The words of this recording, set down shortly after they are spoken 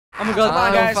Oh my god. Come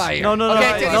on, guys. No, no, no.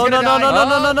 Okay, Teddy's No, no, gonna no, die. no,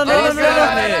 no, no, no, no, no, no,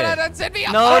 no. Don't set me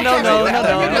up. No, no, no,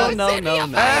 Don't no, set me no, up.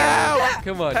 no.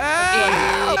 Come on.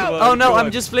 Oh no,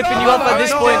 I'm just flipping you up at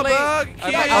this point. Oh my god,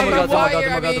 oh my god, oh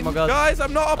my god, oh my god. Guys,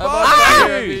 I'm not a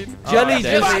bug. Jelly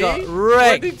just got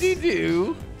wrecked. What did you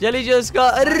do? Jelly just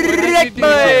got wrecked, do,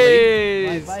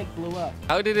 boys. My bike blew up.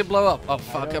 How did it blow up? Oh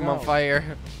fuck, I'm on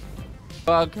fire.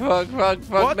 Fuck,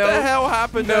 What no. the hell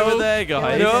happened over there,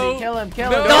 guys? No. Kill him, kill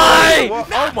No. him. Die! Oh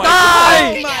my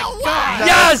Die! god! Oh my god.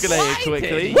 Yes! That escalated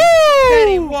quickly.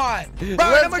 Teddy Woo! won.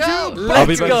 Let's go.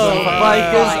 Let's go.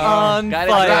 Bikers on Gotta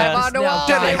drive fire. on the wall.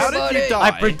 Jelly, how did you die?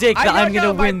 I predict that I'm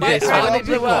gonna win this How one. did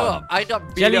you blow up? I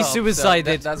got beat Jelly up.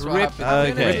 suicided. That's what Rip.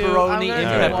 happened. Okay. Ripperoni I'm and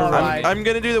gonna do pepperoni. wall ride. I'm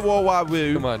gonna do the wall wide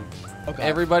woo. Come on. Okay.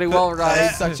 Everybody wall ride.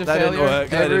 Such a That didn't failure. work.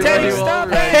 That didn't Everybody work. Teddy, wall stop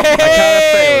ride.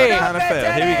 I kind of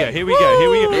failed. Here we go. Here we go. Here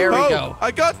we go. There we Oh, go. I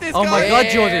got this. Oh my guys. god,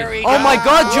 There Jordy. we Oh my go.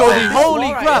 god, Jordy. This Holy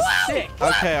wall ride crap. is sick.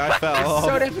 Okay, I fell.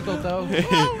 So difficult though.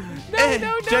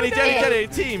 Jelly,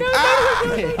 team.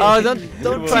 Oh,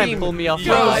 don't try and pull me off. You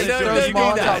No, got I this. don't Jelly, do you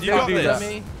got that. this. You got Don't do this.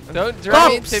 that. Don't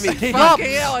drive Cops! into me. Cops!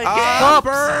 Fucking hell, I can't. Cops!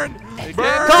 Burn!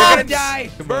 Burn! Cops! Die.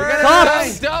 Burn!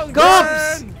 Cops! Don't.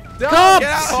 Cops! Burn! Cops! Get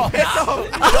out! Get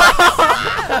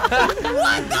off!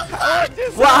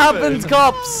 What happened,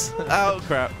 cops? Oh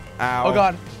crap! Ow! Oh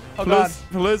god. Oh god.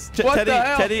 Plus, What Teddy, the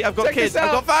hell? Teddy, I've got Check kids, this I've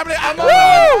out. got family. I'm Woo!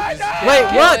 Die. Wait,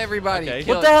 Kill what? everybody. Okay.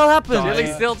 Kill What the hell happened?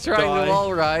 Jelly's still trying Die. to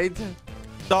wall ride.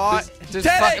 Die. Just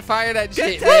Teddy! fire that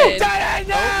shit, Teddy! man.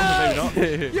 Maybe not.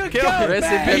 You Kill killed him. me.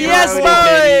 Rest in peace. Yes,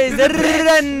 Pepperoni.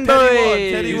 boys! Run,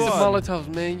 Teddy Use the boys! won. Molotovs,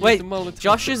 man. Use Wait, the Molotovs.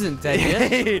 Josh isn't dead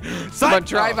yet. Come on,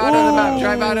 drive out of the map.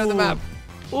 Drive out of the map.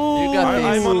 Ooh. You got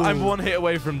this. I'm one hit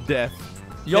away from death.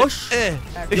 Josh?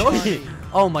 Josh!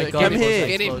 Oh my god, Get it him, was an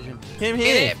get him. explosion. Him Get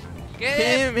here! him. Get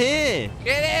him. Him here!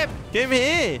 Get him. Him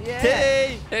here! Yeah.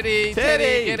 Teddy! Teddy,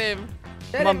 Teddy. get him.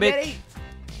 Come on, bitch.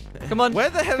 Come on. Where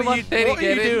the hell Come are on. you? Teddy, What are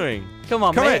get you it. doing? Come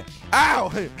on, Come mate. here! Ow!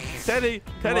 Teddy!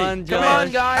 Teddy! on, Come Josh.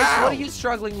 on, guys. Ow. What are you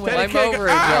struggling with? Teddy, Climb over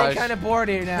it, I'm Josh. kind of bored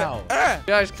here now.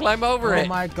 Josh, climb over Oh it.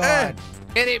 my god.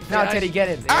 Get him, Now, Josh. Teddy, get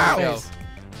him. Ow. There we go.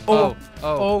 Oh.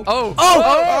 Oh. Oh. Oh.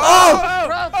 Oh!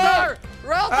 Roll star.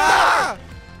 Roll star. Ah!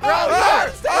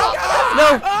 Roll star.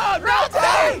 No! Oh, no,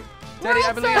 Teddy! Teddy,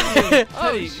 I believe in you.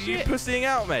 Oh, Teddy, you shit. pussying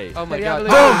out, mate. Oh my Teddy, I god.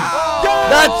 believe in you.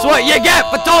 That's what you get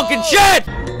for talking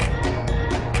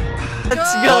shit!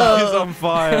 Let's He's go! on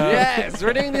fire. Yes,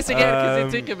 we're doing this again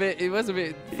because it took a bit. It was a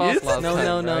bit fast last No, time.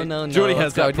 no, no, right? no, no. Jordy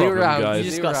has that go, new problem, round. You guys.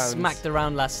 just New got rounds. smacked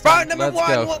around last Round time. number Let's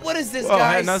one. go. What is this, Oh,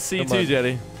 guys? hey, now see you Come too, on.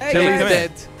 Jelly. Hey, Jelly, guys. come here.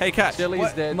 dead. Hey, catch. Jelly's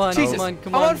What? dead. Come on, Jesus, come on,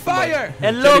 come I'm on. on fire.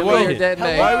 Hello, Jelly, Why- you're dead,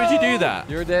 mate. Why would you do that?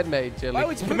 You're dead, mate, Jelly. Why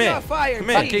would you put Come me here. on fire? Come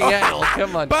here. Fucking hell,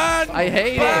 come on. Burn! I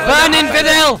hate Burn, it.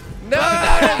 infidel! No,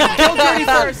 no, Kill Jordy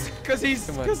first, because he's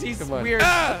Come on, come on. weird.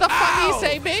 What the fuck you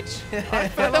say, bitch?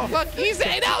 What the fuck you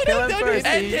say? No, Kill no, him don't do first.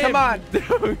 that. Come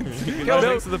on. No,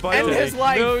 thanks for the bike. End Teddy. his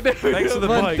life. No, no. Thanks for the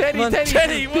Come on, bike. Teddy, come on. Teddy,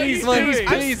 Teddy, what are please, you please, doing?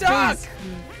 please, I'm please.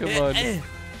 Come on.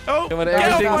 Oh, Come on, get off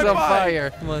everything's my on bike. fire.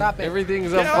 Come on. Stop it.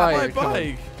 Everything's Get on off fire. my Come on.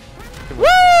 bike. Woo!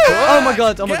 Oh my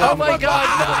god, oh my Get god, Oh oh my my god. god,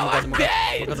 Oh no, my I'm god,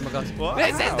 dead. oh my god. What?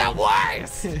 This is the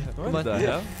worst. What the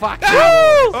hell? Fuck you.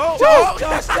 Oh,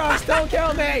 Josh, don't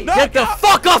kill me. No, Get the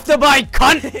fuck off the bike,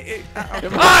 cunt!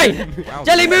 Hey!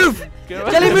 Jelly, move!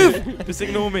 Jelly, move! Just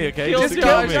ignore me, okay? Kill Just Josh,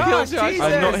 ignore me. kill Josh, Josh. Jesus.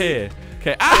 I'm not here.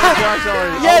 Okay. Ah! Josh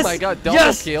already. Yes! Oh my god, double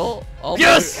Yes! kill. Oh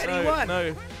Yes! my- Teddy won.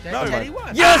 No. Teddy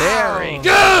won. Yes! There we go.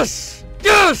 Yes!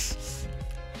 Yes!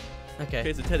 Okay,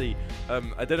 Okay. so Teddy,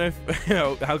 I don't know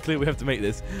if, how clear we have to make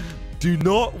this. Do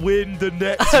not win the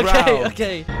next Okay, round.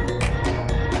 okay.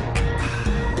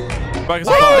 Back us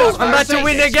Woo! up. I'm about to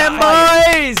win again,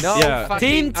 Fire. boys! No, Yeah. fucking,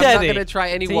 Team I'm Teddy. not gonna try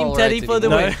any Team wall Teddy rides for the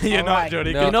anymore. win. No, you're not, Alright.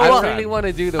 Jordy. No, You know I what? really want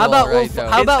to do the How wall about all, ride though.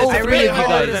 how about all It's three of you really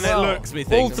harder guys? than it looks, me All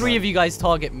thinks. three of you guys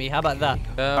target me. How about that?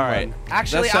 All right.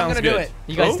 Actually, That I'm sounds gonna do good. it.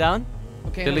 You guys Oh. down?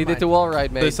 Okay, Jelly never did mind. the wall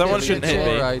ride, mate. But someone Jelly shouldn't did the hit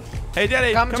wall me. ride. Hey,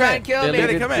 Jelly, Come try here. and kill Jelly me.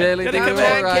 Jelly, come here. Jelly Jelly, did come the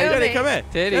here. wall ride. Jelly, come here.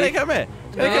 Teddy. Jelly, come here.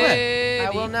 Jelly, come here. I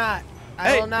will not. I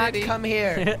Hey, will not Teddy. come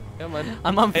here. Come on.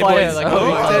 I'm on Hey, fire. boys. Like, Oh,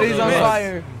 oh, Teddy's on miss.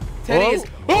 fire. Teddy is.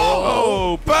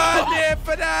 Oh, burn the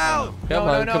infidel. Come no,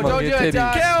 on, no, come don't on, do get it, Teddy.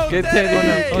 Josh. Kill Get Teddy.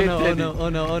 Teddy. Oh Get no, oh Teddy. no, oh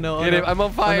no, oh no, oh Get him. no. I'm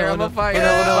on fire. Oh, I'm no, on fire. oh, no,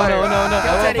 I'm on oh, fire. no, oh, no, no. I'm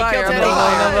Kill on Teddy, fire. kill I'm Teddy. on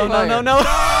fire. No, I'm no, on no, no, fire.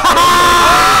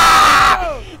 no.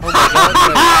 Oh my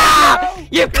God.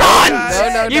 You cunt!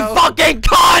 No, no, You no. fucking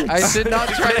cunt! I should not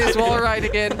try this wall ride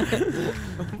again.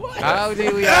 How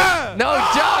do we? Yeah. No,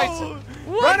 Josh.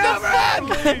 Run over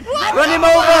him! Run him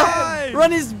over!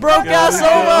 Run his broke ass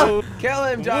over! Kill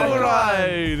him, All Josh.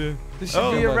 right. This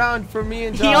should be Oh. around for me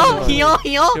and Heel, Josh. heel,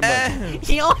 heel. Come on.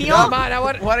 Heel, heel. Come on, I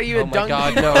want. What are you, Oh a my donkey?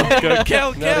 God, no. Go,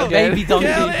 kill. Baby Kill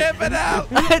donkey. him and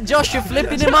out. Josh, you're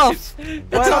flipping him off.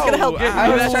 That's not gonna help. I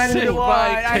was Ow. trying to do Sick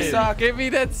wide. bike, I kid. suck. Give me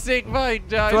that sick bike,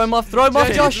 Josh. Throw him off,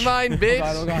 This Josh. is mine, bitch.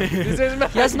 Oh God. This is mine.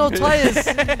 He has no tires.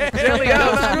 Jelly, Yo,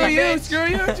 come on, screw you, bitch. screw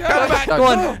you, Josh. Come back. Go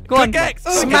on, go on. Quick X.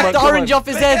 Smack on, the come orange on. off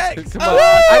his head. Come on.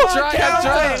 I'm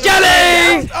trying.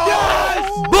 Jelly!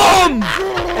 Oh. Boom!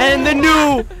 And the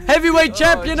new heavyweight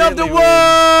champion of the Jelly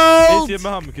world! It's your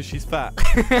mum because she's fat.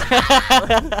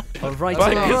 Alright,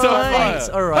 Bikers on alright,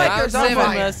 fire. alright. Bikers on No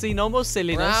fire. mercy, no more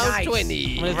silliness. Round Nice.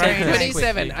 20. I'm gonna take this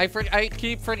 27. I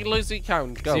keep pretty losing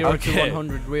count. Go. 0 Okay. to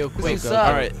 100 real quick. is Go. up.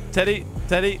 All right, Teddy,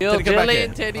 Yo, come back Jelly here.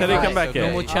 and Teddy Teddy, come first, back okay. No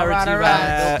here. more charity Alright,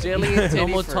 alright. round. Jelly and Teddy No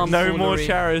more first. Tom. No more Tomfoolery.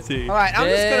 charity. All right, I'm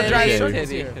just gonna drive Jelly and circles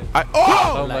Teddy. here.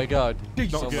 Oh my God.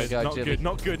 Not Oh my good, God, not Jelly. good,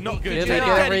 not good, not good. Jelly, Teddy,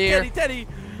 get over here. Teddy.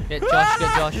 Get Josh,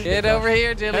 get Josh. Get over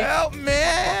here, Jelly. Help me.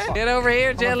 Get over here,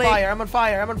 I'm on Jelly. fire. I'm on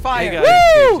fire. I'm on fire. Hey, Here,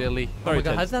 guys. Jelly. Oh my Sorry, god,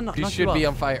 Ted. how's that not You knocked should you be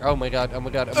off? on fire. Oh my God. Oh my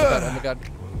God. Oh my God. Oh my God.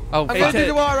 Oh, I'm Hey, going Ted. to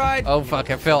the wall ride. oh fuck!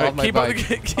 I fell off my Keep up the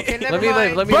bike. Okay, never Let me live.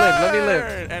 mind. Let me live. Let me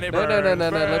live. And it No, no, no, no,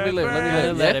 no, let me live, let me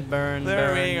live. Let it burn,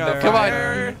 Burning burn, up burn. Come on.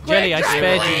 fire. Jelly, I Quick,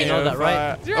 spared you, Jelly. you know that,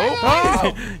 right?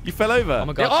 Oh, you fell over. Oh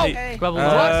my god. Oh, Hey, Kwebbel,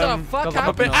 Uh, What the Kwebbel, fuck Kwebbel,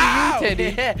 happened to Ow. you,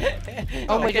 Teddy?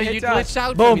 Oh my God! You glitched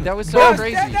out Boom. for me. That was so Boom.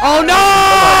 crazy. Oh no!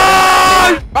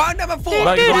 Oh, number 4.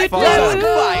 Like, Right, fire. this is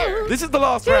fire. This is the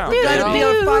last round. Gotta be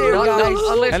on fire, No, guys.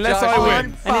 no, Unless Josh I win.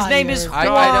 wins. And his name is I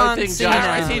Juan don't think Josh Cena.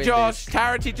 wins. Charity Josh.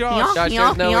 Charity Josh. Josh,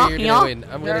 there's no way you're gonna win.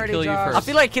 I'm gonna Dirty kill you Josh. first. I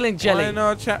feel like killing Jelly. Why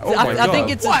not oh my I think God.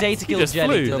 it's a What? day to You kill just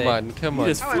Jelly flew. today. Come on, come You on.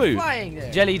 just Oh, I'm flew. flying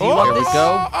there. Jelly, do you Oh, want this?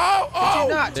 go. Oh,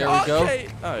 not, There we go. okay.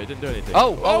 Oh, it didn't do anything.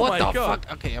 Oh, oh what my the God.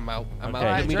 fuck? Okay, I'm out. I'm Okay.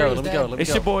 out. Let me go. Journey's Let me dead. go. Let me It's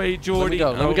go. your boy Let me Jordy.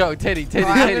 go. Let me go. Teddy, Teddy,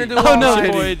 Alright, I'm Teddy. gonna do Oh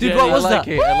no, Boy, dude, Jelly. what I was like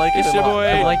that? it. I like it It's a your lot. boy.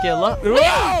 I like it a lot.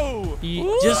 Whoa!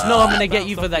 You just know I'm gonna get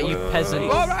you for that, you peasant.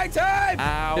 All right, time.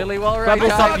 Ow. Jelly, well, right.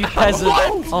 Kwebbelkop, you peasant.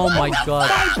 Oh my god.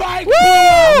 My bike.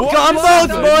 Woo! Got 'em What?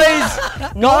 both, boys!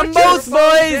 Got 'em both,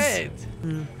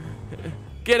 boys!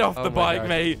 Get off Oh the my bike, God.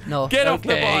 mate. No. Get off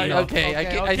the Okay, bike. okay. I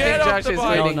Okay, think get off Josh the is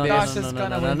bike. winning No, this. no, Josh is no, gonna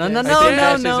no, win no, this. no, I no, think no,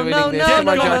 Josh is no, winning no, this. no, Come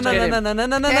on, no, Josh, no, get it. no, no, no,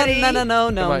 no, no, Teddy. no, no, no,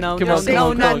 Come no, on, no, come no, on, come no,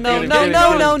 on, no, come on, no, get it, no, get it, no,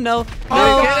 get it. no, no,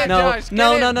 Oh, get it, no, Josh,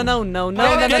 no, get no, it. no, no, no, no, no,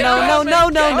 Oh, no, get it, no, no, Josh. no, no,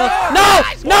 no, Oh,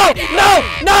 no,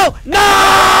 no, no,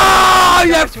 no,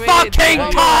 you Josh wins. fucking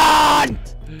Oh, cunt!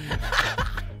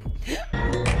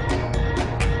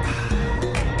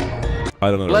 I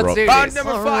don't know. Let's do Round this.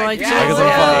 number 5. Alright, Yeah. Bikers on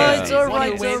fire. alright, alright, One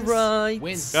who wins, alright.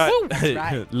 wins.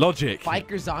 Right. Logic.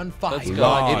 Bikers on fire. Let's go.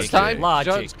 Logic. It's time.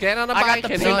 Logic. Josh, get on a I got bike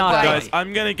the and pink not bike. die. Guys,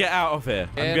 I'm gonna get out of here.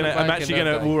 Yeah, I'm the bike actually and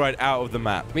gonna not wall ride out of the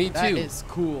map. Me That too. is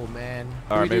cool, man.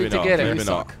 Alright, do maybe it not. together. Maybe We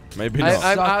not. suck. Maybe I'm not.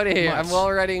 suck out of here. much. I'm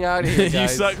wall riding out of here, You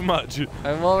guys. suck much.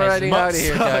 I'm wall riding out of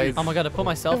here, guys. Oh my god, I put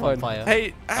myself Come on on. fire.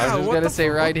 Hey, I was ow, just what gonna the say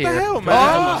fuck? right What here. the hell, I'm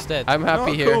man? almost dead. I'm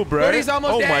happy Not here. cool, bro. Brody's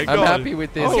almost oh dead. my I'm god. I'm happy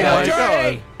with this, oh guys. my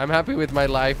god. I'm happy with my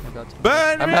life.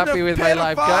 Burn I'm in happy the with pit my of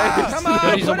life, fire. guys. Come on,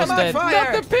 Brody's put him almost on dead. fire.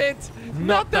 Not the pit.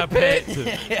 Not the pit.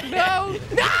 No.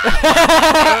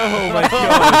 Oh my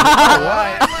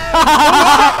god.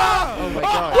 Oh my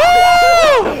god.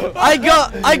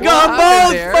 I got happened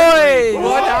them there? both, boys!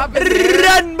 What happened there?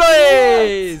 Run,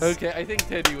 boys! Okay, I think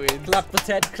Teddy wins. Clap for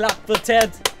Ted, clap for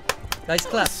Ted. Guys,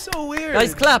 clap. So weird.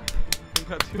 Guys, clap.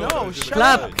 No, shut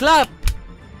Clap, up. clap.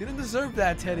 You didn't deserve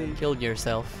that, Teddy. Killed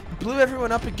yourself. Blew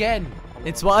everyone up again.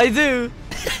 It's what I do.